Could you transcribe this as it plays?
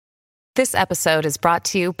This episode is brought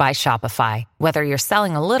to you by Shopify. Whether you're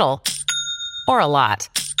selling a little or a lot,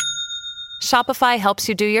 Shopify helps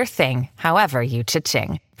you do your thing, however you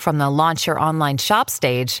cha-ching. From the launch your online shop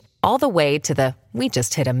stage, all the way to the we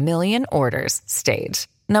just hit 1 million orders stage.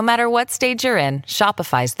 No matter what stage you're in,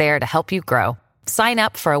 Shopify's there to help you grow. Sign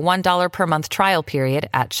up for a $1 per month trial period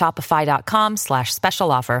at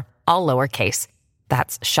shopify.com/special offer, all lowercase.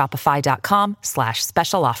 That's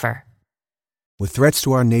shopify.com/special offer. With threats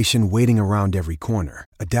to our nation waiting around every corner,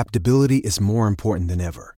 adaptability is more important than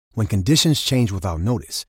ever. When conditions change without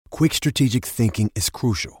notice, quick strategic thinking is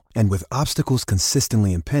crucial. And with obstacles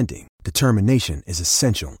consistently impending, determination is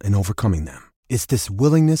essential in overcoming them. It's this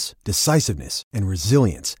willingness, decisiveness, and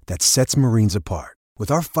resilience that sets Marines apart. With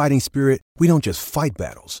our fighting spirit, we don't just fight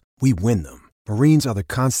battles, we win them. Marines are the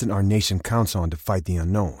constant our nation counts on to fight the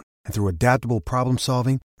unknown. And through adaptable problem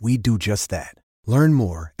solving, we do just that. Learn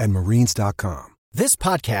more at marines.com. This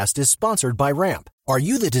podcast is sponsored by Ramp. Are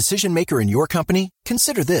you the decision maker in your company?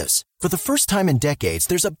 Consider this. For the first time in decades,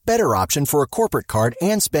 there's a better option for a corporate card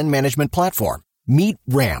and spend management platform. Meet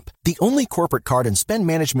Ramp, the only corporate card and spend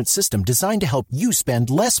management system designed to help you spend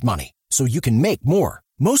less money so you can make more.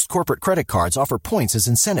 Most corporate credit cards offer points as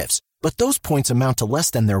incentives, but those points amount to less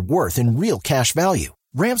than their worth in real cash value.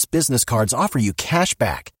 Ramp's business cards offer you cash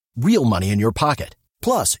back, real money in your pocket.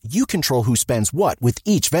 Plus, you control who spends what with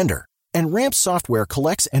each vendor. And Ramp software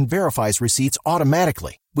collects and verifies receipts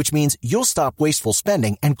automatically, which means you'll stop wasteful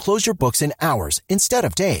spending and close your books in hours instead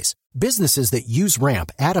of days. Businesses that use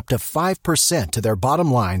Ramp add up to 5% to their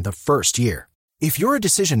bottom line the first year. If you're a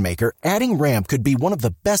decision maker, adding Ramp could be one of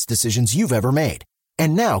the best decisions you've ever made.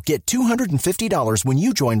 And now get $250 when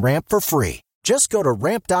you join Ramp for free. Just go to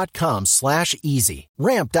ramp.com/easy.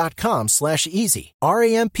 Ramp.com/easy.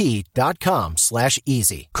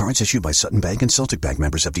 RAMP.com/easy. Cards issued by Sutton Bank and Celtic Bank,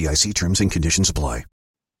 members of FDIC. Terms and conditions apply.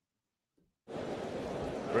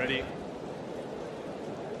 Ready.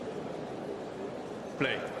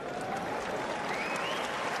 Play.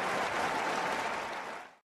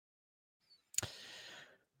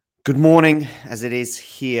 Good morning, as it is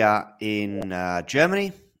here in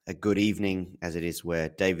Germany. A good evening, as it is where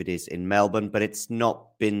David is in Melbourne. But it's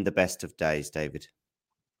not been the best of days, David.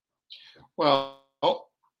 Well,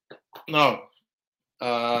 no.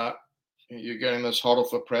 You're getting this hot off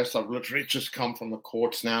the press. I've literally just come from the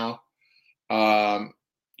courts now. Tennis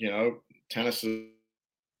is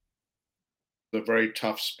a very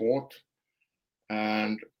tough sport.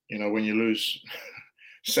 And, when you lose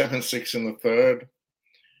 7-6 in the third,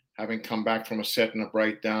 having come back from a set and a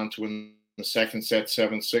breakdown to win the second set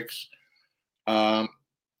 7-6,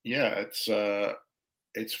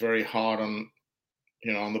 it's very hard on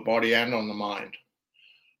the body and on the mind.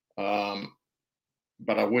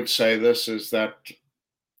 But I would say this is that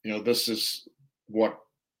this is what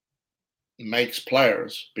makes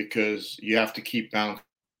players, because you have to keep bouncing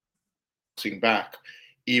back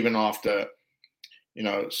even after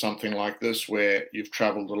something like this, where you've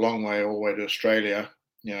traveled a long way all the way to Australia,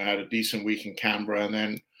 had a decent week in Canberra, and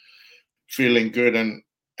then feeling good and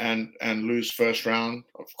lose first round,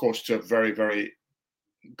 of course, to a very, very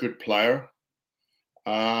good player.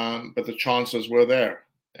 But the chances were there.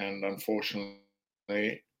 And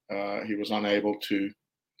unfortunately, he was unable to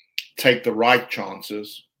take the right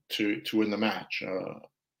chances to win the match. There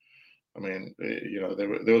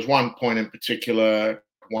was one point in particular,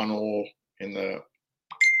 1-1 in the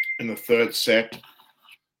third set,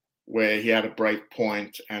 where he had a break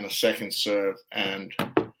point and a second serve and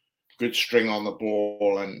good string on the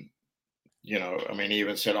ball. And, he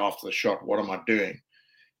even said after the shot, what am I doing?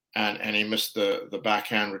 And he missed the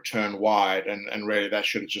backhand return wide. And really that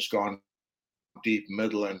should have just gone deep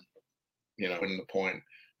middle and, in the point.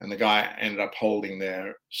 And the guy ended up holding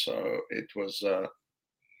there. So it was,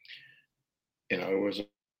 it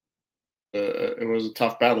was a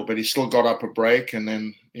tough battle, but he still got up a break. And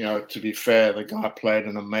then, to be fair, the guy played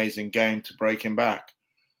an amazing game to break him back.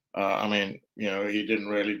 He didn't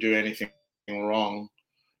really do anything wrong.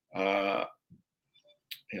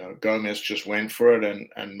 Gomez just went for it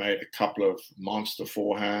and made a couple of monster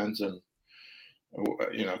forehands and,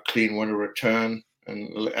 clean winner return.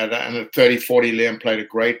 And at 30-40, Liam played a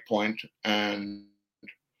great point. And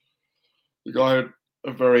the guy had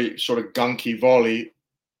a very sort of gunky volley,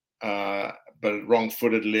 but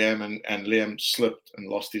wrong-footed Liam, and Liam slipped and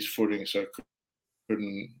lost his footing, so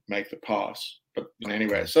couldn't make the pass. But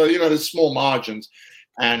anyway, so there's small margins,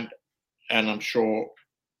 and I'm sure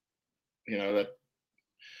that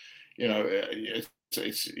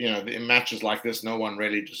it's in matches like this, no one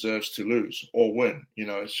really deserves to lose or win.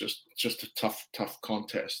 It's just a tough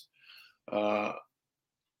contest. But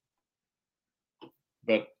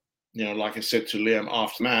like I said to Liam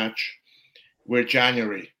after match, we're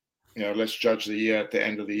January. Let's judge the year at the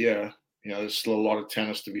end of the year. There's still a lot of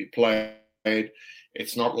tennis to be played.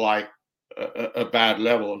 It's not like a bad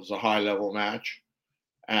level. It's a high level match,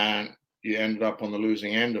 and you ended up on the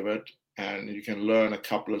losing end of it, and you can learn a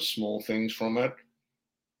couple of small things from it.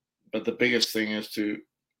 But the biggest thing is to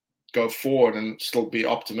go forward and still be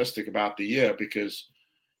optimistic about the year, because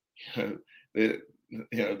you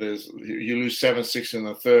lose 7-6 in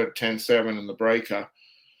the third, 10-7 in the breaker,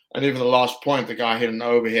 and even the last point, the guy hit an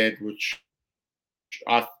overhead, which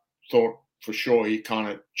I thought for sure he kind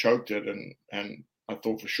of choked it, and I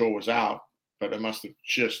thought for sure was out, but it must have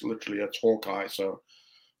just literally, it's Hawkeye, so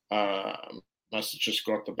must have just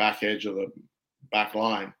got the back edge of the back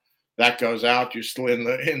line. That goes out, you're still in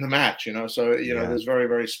the match, So there's very,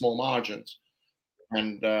 very small margins,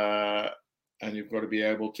 and you've got to be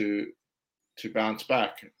able to bounce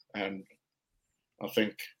back. And I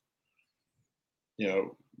think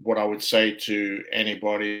what I would say to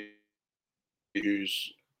anybody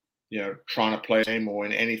who's trying to play a game or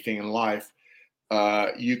in anything in life,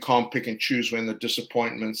 you can't pick and choose when the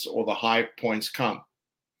disappointments or the high points come.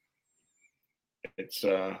 It's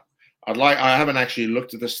I haven't actually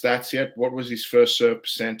looked at the stats yet. What was his first serve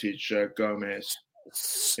percentage, Gomez?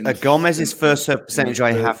 Gomez's first serve percentage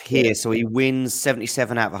I have here. So he wins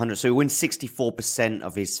 77 out of 100. So he wins 64%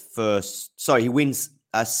 of his first. Sorry, he wins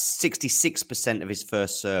 66% of his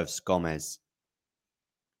first serves, Gomez.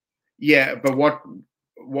 Yeah, but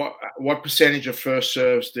what percentage of first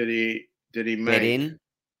serves did he make? Get in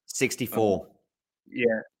 64. Yeah.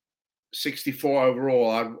 64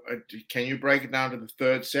 overall. Can you break it down to the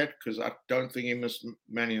third set? Because I don't think he missed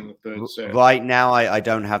many in the third set. Right now, I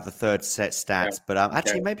don't have the third set stats, but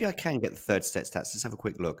actually, maybe I can get the third set stats. Let's have a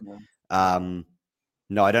quick look. Yeah.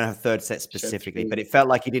 No, I don't have third set specifically, but it felt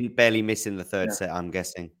like he didn't barely miss in the third set, I'm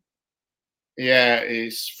guessing. Yeah,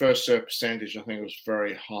 his first serve percentage, I think, was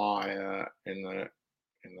very high in the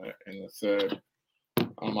third.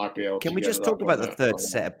 I might be able Can we just talk about the third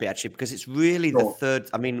set a bit, actually, because it's really the third.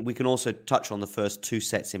 I mean, we can also touch on the first two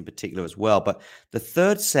sets in particular as well, but the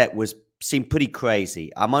third set seemed pretty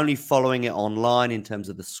crazy. I'm only following it online in terms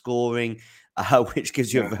of the scoring, which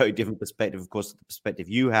gives you a very different perspective, of course, the perspective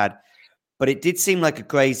you had. But it did seem like a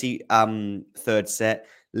crazy third set.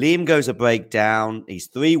 Liam goes a breakdown. He's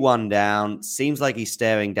 3-1 down. Seems like he's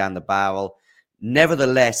staring down the barrel.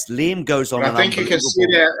 Nevertheless, Liam goes on. I think you can see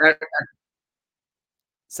that.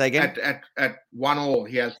 Say again. At 1-1,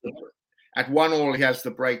 he has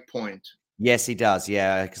the break point. Yes, he does.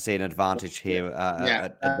 Yeah, I can see an advantage here.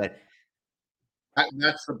 That's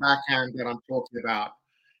the backhand that I'm talking about.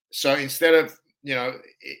 So instead of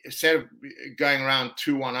going around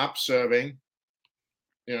 2-1 up serving,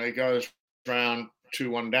 he goes around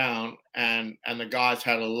 2-1 down, and the guy's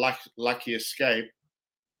had a lucky escape,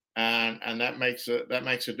 and that makes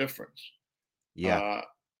a difference. Yeah.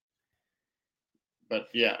 But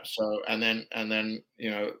yeah, so and then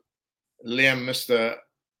Liam missed a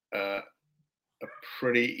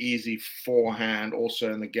pretty easy forehand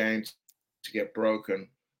also in the game to get broken.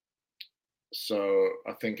 So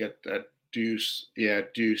I think at Deuce, he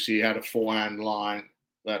had a forehand line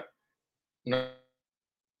that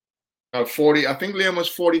 40. I think Liam was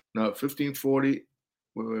 40. No, 15-40.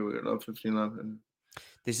 Wait, 15-11.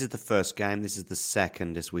 This is the first game. This is the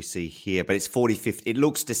second, as we see here. But it's 40-50. It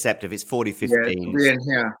looks deceptive. It's 40-15. Yeah,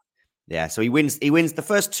 here. Yeah, so he wins the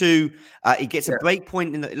first two. He gets a break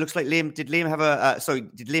point. It looks like Liam... Did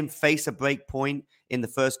Liam face a break point in the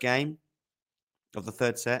first game of the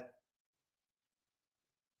third set?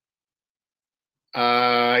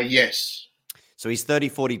 Yes. So he's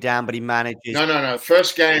 30-40 down, but he manages... No.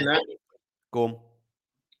 First game... Go on.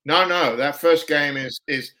 No. That first game is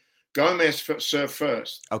Gomez served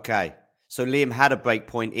first. Okay. So Liam had a break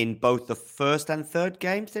point in both the first and third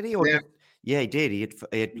games, did he? Or he did. He had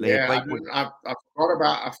break point. I forgot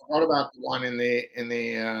about the one in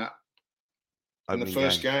the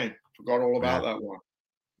first game. Forgot all about that one.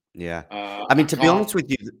 Yeah. I mean, to be honest with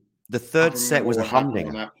you, the third set was a humdinger.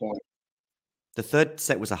 On that point. The third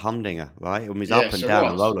set was a humdinger, right? It was up and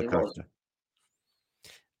down a roller coaster.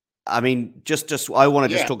 I mean, I want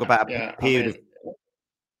to just talk about a period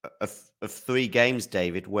of 3 games,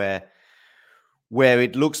 David, where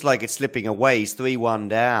it looks like it's slipping away. He's 3-1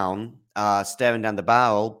 down, staring down the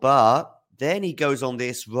barrel, but then he goes on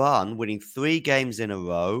this run, winning 3 games in a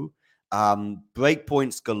row, break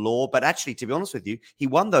points galore. But actually, to be honest with you, he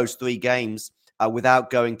won those 3 games without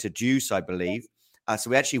going to deuce, I believe.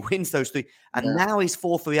 So he actually wins those 3, and now he's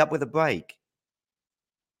 4-3 up with a break.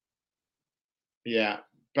 Yeah,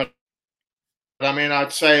 but I mean,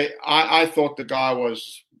 I'd say I thought the guy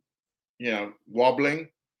was wobbling.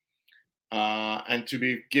 And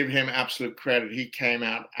give him absolute credit, he came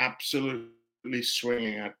out absolutely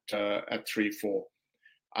swinging at 3-4.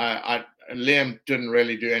 Liam didn't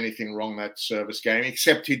really do anything wrong that service game,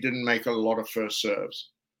 except he didn't make a lot of first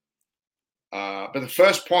serves. But the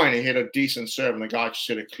first point, he hit a decent serve, and the guy just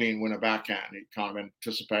hit a clean winner backhand. He kind of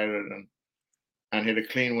anticipated and hit a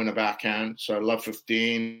clean winner backhand. So love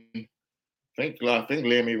 15. I think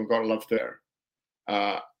Liam even got love there.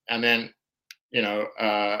 And then,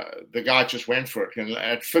 the guy just went for it. And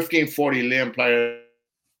at 15-40, Liam played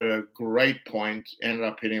a great point, ended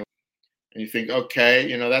up hitting. And you think, okay,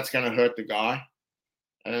 that's going to hurt the guy.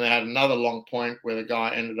 And then they had another long point where the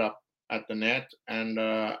guy ended up at the net and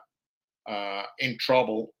in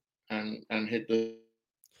trouble and hit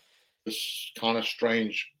this kind of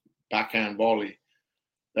strange backhand volley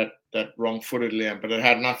that wrong-footed Liam. But it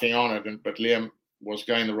had nothing on it. But Liam was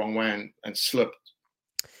going the wrong way and slipped.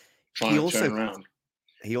 Trying to turn around.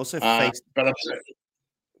 He also faced. But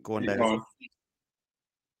go on, David.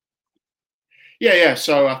 Yeah.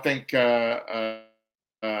 So I think that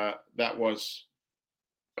was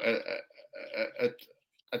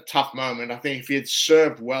a tough moment. I think if he had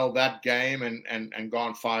served well that game and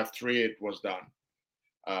gone 5-3, it was done.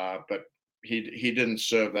 But he didn't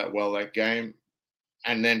serve that well that game.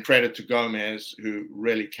 And then credit to Gomez, who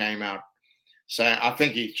really came out saying, I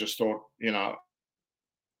think he just thought,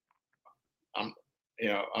 I'm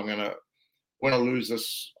gonna lose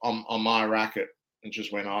this on my racket, and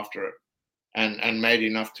just went after it and made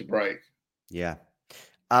enough to break. Yeah.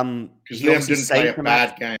 Because Liam didn't play a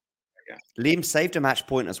bad game. Liam saved a match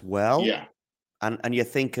point as well. Yeah. And you're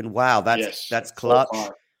thinking, wow, that's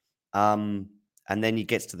clutch. And then he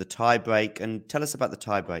gets to the tie break. And tell us about the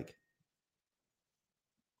tie break.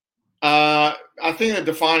 I think the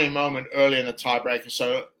defining moment early in the tiebreaker.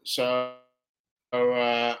 So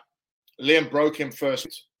Liam broke him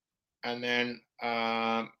first, and then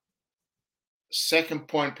second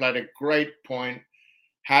point, played a great point,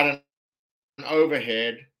 had an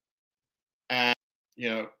overhead, and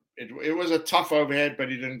it was a tough overhead, but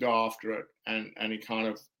he didn't go after it, and he kind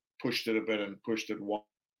of pushed it a bit and pushed it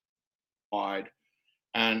wide,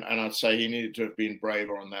 and I'd say he needed to have been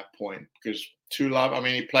braver on that point, because Two Love,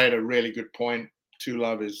 he played a really good point. Two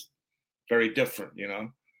Love is very different,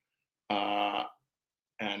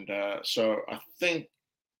 so I think,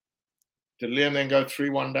 did Liam then go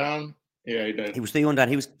 3-1 down? Yeah, he did. He was 3-1 down.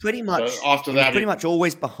 He was pretty much pretty much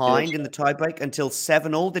always behind in the tiebreak until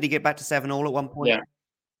 7-7. Did he get back to 7-7 at one point? Yeah,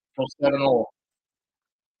 from 7-7.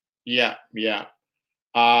 Yeah.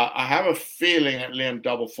 I have a feeling that Liam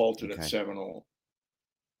double faulted at 7-7.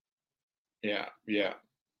 Yeah,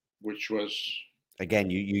 which was again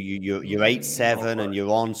you're 8-7 and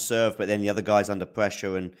you're on serve, but then the other guy's under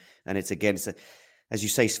pressure and it's against. As you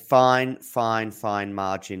say, fine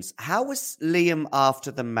margins. How was Liam after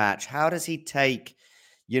the match? How does he take,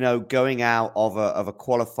 going out of a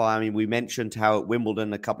qualifier? We mentioned how at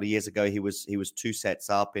Wimbledon a couple of years ago he was 2 sets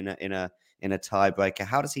up in a tiebreaker.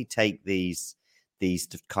 How does he take these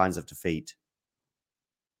kinds of defeat?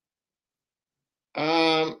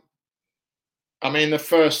 The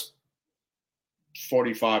first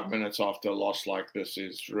 45 minutes after a loss like this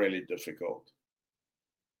is really difficult.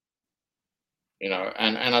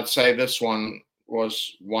 And I'd say this one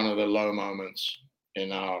was one of the low moments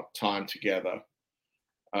in our time together.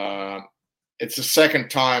 It's the second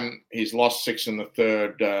time he's lost 6 in the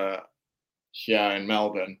third here in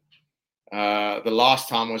Melbourne. The last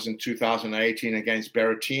time was in 2018 against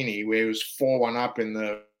Berrettini, where he was 4-1 up in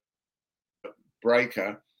the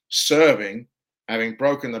breaker, serving, having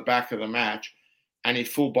broken the back of the match, and he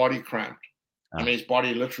full body cramped. His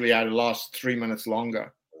body literally had to last 3 minutes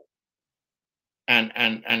longer.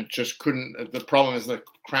 And just couldn't. The problem is the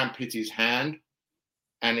cramp hit his hand,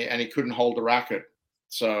 and he couldn't hold the racket.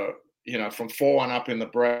 So from 4-1 up in the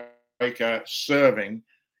breaker, serving,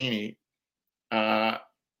 he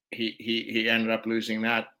ended up losing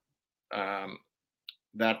that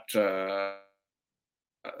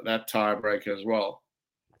tiebreaker as well.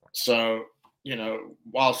 So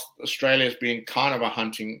whilst Australia's been kind of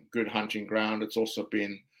a good hunting ground, it's also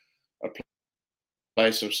been a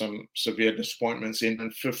place of some severe disappointments. In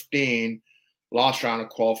 2015, last round of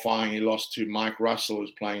qualifying, he lost to Mike Russell,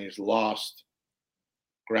 who's playing his last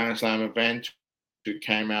Grand Slam event, who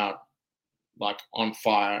came out like on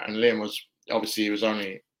fire. And Liam was obviously, he was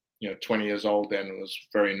only 20 years old then, and was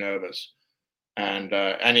very nervous. And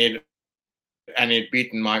he'd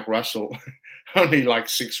beaten Mike Russell only like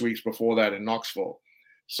 6 weeks before that in Knoxville,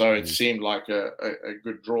 so it seemed like a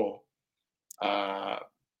good draw.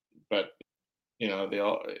 But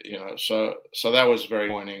so that was very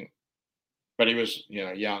disappointing. but he was,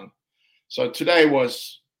 young. So today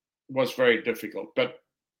was very difficult. But,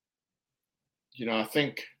 I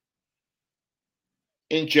think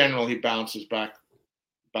in general, he bounces back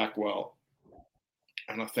well.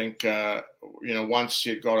 And I think, once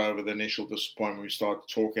he got over the initial disappointment, we started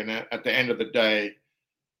talking. At the end of the day,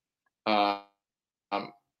 I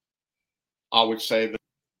would say that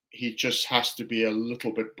he just has to be a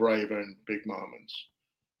little bit braver in big moments.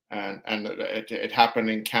 And it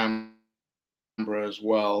happened in Canberra as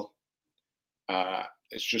well.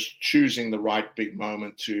 It's just choosing the right big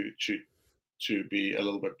moment to be a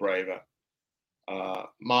little bit braver.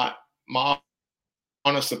 My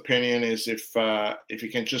honest opinion is if you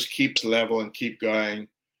can just keep the level and keep going,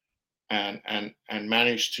 and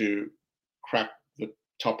manage to crack the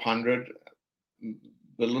top 100,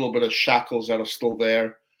 the little bit of shackles that are still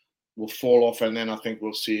there will fall off, and then I think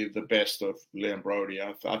we'll see the best of Liam Brodie.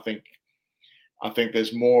 I think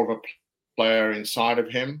there's more of a player inside of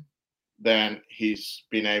him than he's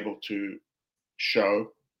been able to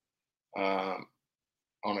show. On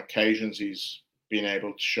occasions, he's been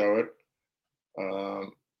able to show it,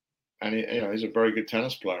 and he's a very good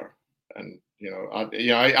tennis player. And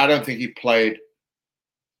I don't think he played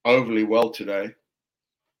overly well today.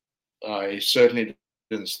 He certainly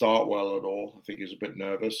didn't start well at all. I think he was a bit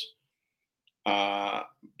nervous.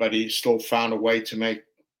 But he still found a way to make,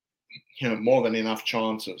 more than enough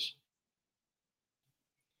chances.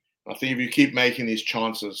 I think if you keep making these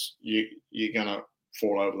chances, you're going to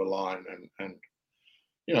fall over the line. And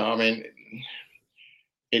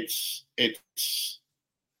it's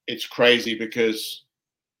crazy because,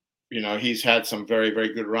 he's had some very,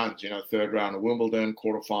 very good runs, third round of Wimbledon,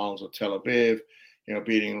 quarterfinals of Tel Aviv,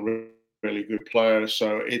 beating really good players.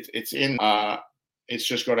 So it's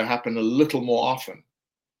just got to happen a little more often.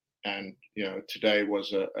 And, today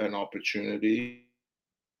was an opportunity.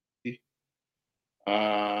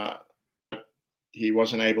 He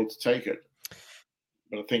wasn't able to take it.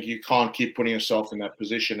 But I think you can't keep putting yourself in that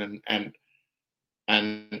position and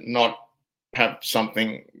not have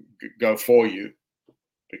something go for you,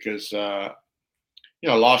 because,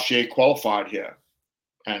 last year he qualified here.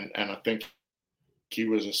 And I think he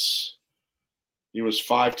was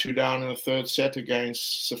 5-2 down in the third set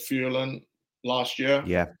against Safiullin last year.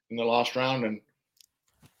 Yeah. In the last round, and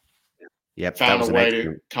found a way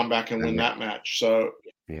to come back and win that match. So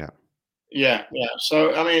yeah.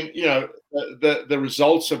 So the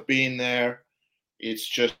results have been there. It's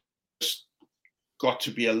just got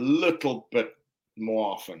to be a little bit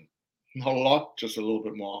more often. Not a lot, just a little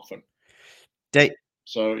bit more often.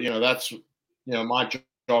 So that's my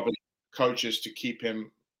job as coach is to keep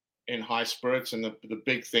him in high spirits, and the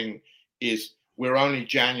big thing is we're only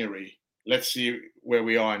January. Let's see where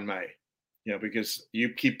we are in May. Because you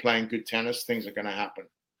keep playing good tennis, things are going to happen.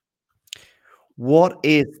 What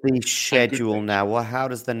is the schedule now? Well, how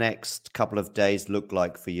does the next couple of days look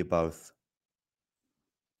like for you both?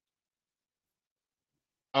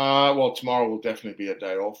 Well, tomorrow will definitely be a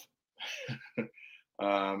day off.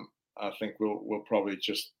 I think we'll probably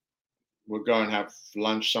we'll go and have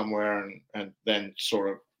lunch somewhere, and then sort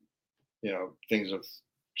of, things have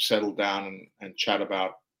settled down and chat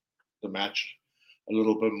about the match a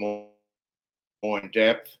little bit more in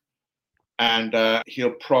depth. And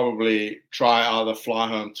he'll probably try either fly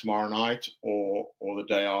home tomorrow night or the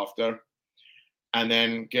day after, and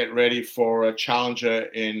then get ready for a challenger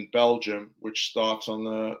in Belgium, which starts on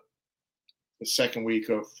the second week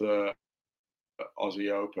of the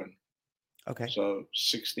Aussie Open. Okay. So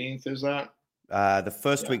 16th, is that? The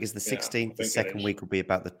first week is the 16th. The second week will be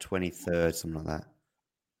about the 23rd, something like that.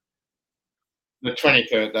 The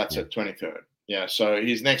 23rd, that's it, 23rd. Yeah, so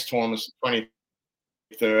his next tournament is the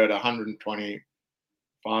 23rd,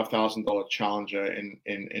 $125,000 challenger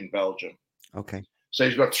in Belgium. Okay. So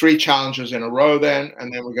he's got 3 challenges in a row then,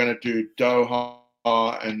 and then we're going to do Doha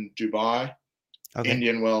and Dubai,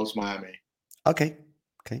 Indian Wells, Miami. Okay,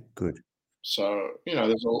 good. So,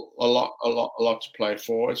 there's a lot to play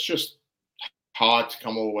for. It's just hard to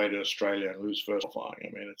come all the way to Australia and lose first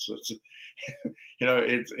qualifying. I mean,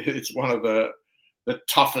 it's one of the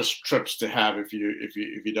toughest trips to have if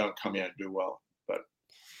you don't come here and do well. But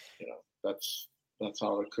that's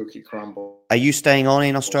how the cookie crumbles. Are you staying on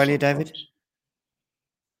in Australia, David?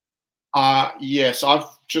 Yes, I've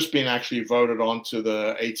just been actually voted onto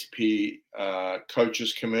the ATP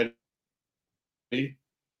coaches committee.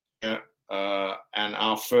 And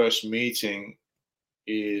our first meeting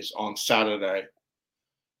is on Saturday.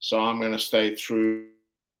 So I'm going to stay through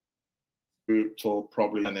till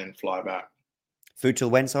probably and then fly back. Through till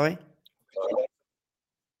when, sorry?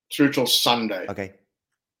 Through till Sunday. Okay.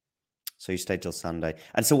 So you stay till Sunday.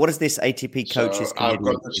 And so what is this ATP coaches committee? I've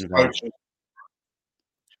got this coaches.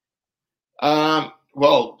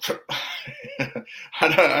 Well,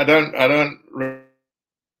 I don't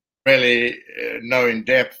really know in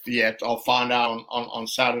depth yet. I'll find out on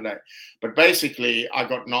Saturday. But basically, I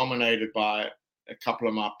got nominated by a couple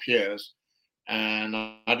of my peers, and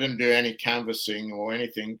I didn't do any canvassing or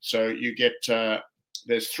anything. So you get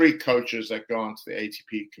there's 3 coaches that go onto the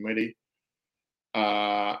ATP committee,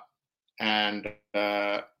 and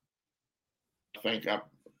I think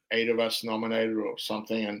 8 of us nominated or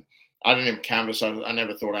something, and I didn't even canvass. I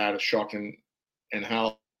never thought I had a shot in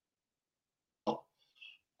hell.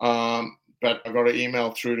 But I got an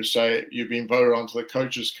email through to say, you've been voted onto the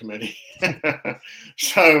coaches committee.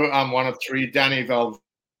 So I'm one of 3, Danny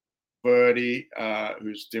Valverde,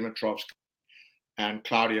 who's Dimitrov's, and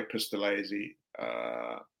Claudia Pistolesi,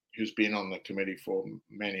 who's been on the committee for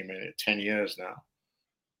many, 10 years now.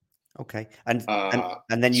 Okay. And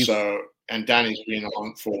then you... And Danny's been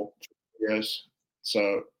on for years.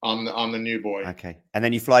 So I'm the new boy. Okay. And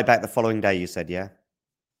then you fly back the following day, you said, yeah?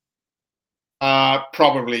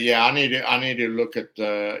 Probably, yeah. I need to look at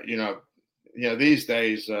these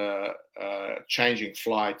days changing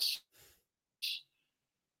flights.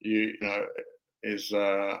 Is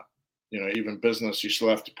even business, you still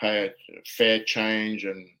have to pay a fare change,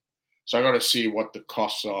 and so I got to see what the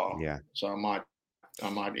costs are. Yeah. So I might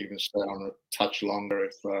even stay on a touch longer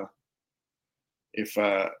if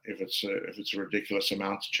it's a ridiculous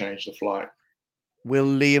amount to change the flight. Will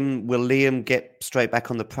Liam get straight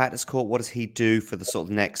back on the practice court? What does he do for the sort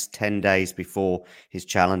of next 10 days before his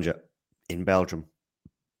challenger in Belgium?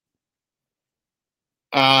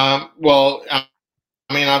 Well, I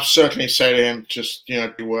mean, I've certainly said to him, just,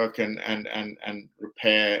 do work and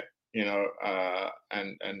repair,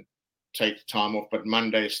 and take the time off, but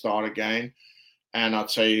Monday start again. And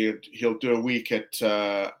I'd say he'll do a week at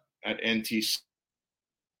NTC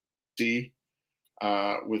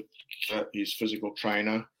with his physical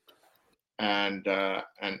trainer and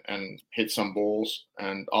hit some balls,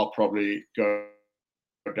 and I'll probably go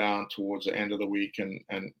down towards the end of the week and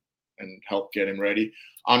help get him ready.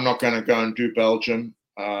 I'm not going to go and do Belgium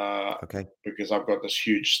because I've got this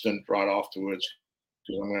huge stint right afterwards,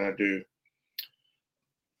 because I'm going to do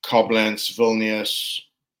Koblenz, Vilnius,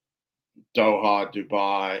 Doha,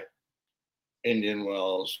 Dubai, Indian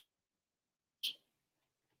Wells,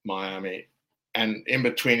 Miami. And in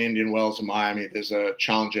between Indian Wells and Miami, there's a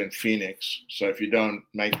challenger in Phoenix. So if you don't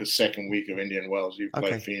make the second week of Indian Wells, you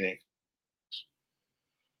play Phoenix.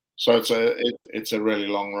 So it's a really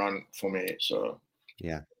long run for me. So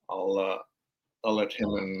yeah, I'll let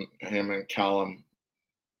him and Callum,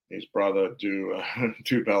 his brother, do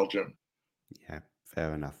Belgium. Yeah,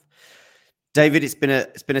 fair enough. David, it's been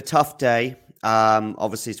a tough day.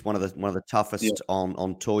 Obviously, it's one of the toughest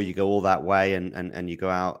on tour. You go all that way, and you go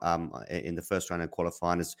out in the first round of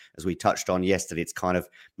qualifying. As we touched on yesterday, it's kind of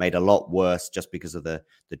made a lot worse just because of the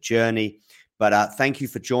journey. But thank you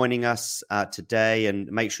for joining us today,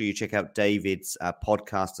 and make sure you check out David's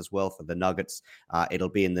podcast as well for the Nuggets. It'll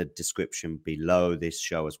be in the description below this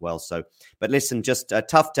show as well. So, but listen, just a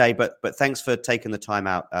tough day, but thanks for taking the time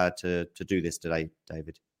out to do this today,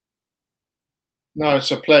 David. No,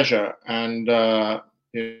 it's a pleasure. And,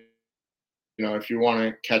 if you want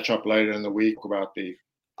to catch up later in the week about the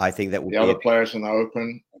other players in the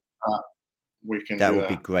Open, we can do that. That would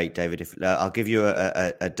be great, David. If I'll give you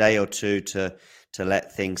a day or two to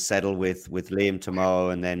let things settle with Liam tomorrow,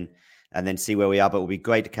 and then see where we are. But it would be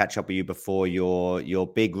great to catch up with you before your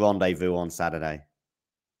big rendezvous on Saturday.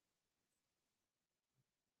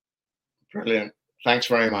 Brilliant. Thanks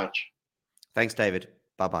very much. Thanks, David.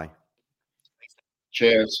 Bye-bye.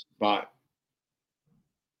 Cheers. Bye.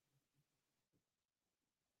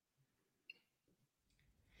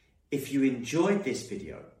 If you enjoyed this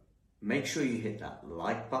video, make sure you hit that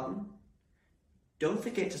like button. Don't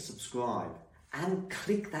forget to subscribe and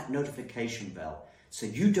click that notification bell so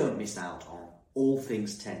you don't miss out on all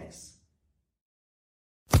things tennis.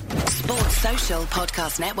 Sports Social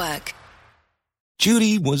Podcast Network.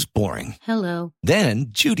 Judy was boring. Hello. Then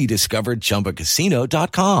Judy discovered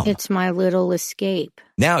ChumbaCasino.com. It's my little escape.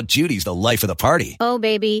 Now Judy's the life of the party. Oh,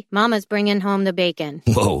 baby, mama's bringing home the bacon.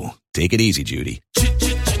 Whoa, take it easy, Judy.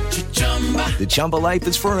 The Chumba life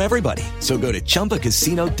is for everybody. So go to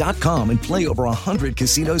ChumbaCasino.com and play over 100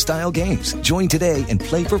 casino-style games. Join today and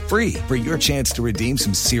play for free for your chance to redeem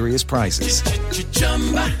some serious prizes.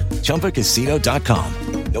 ChumbaCasino.com.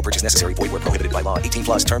 No purchase necessary. Void where prohibited by law.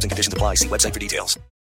 18+ terms and conditions apply. See website for details.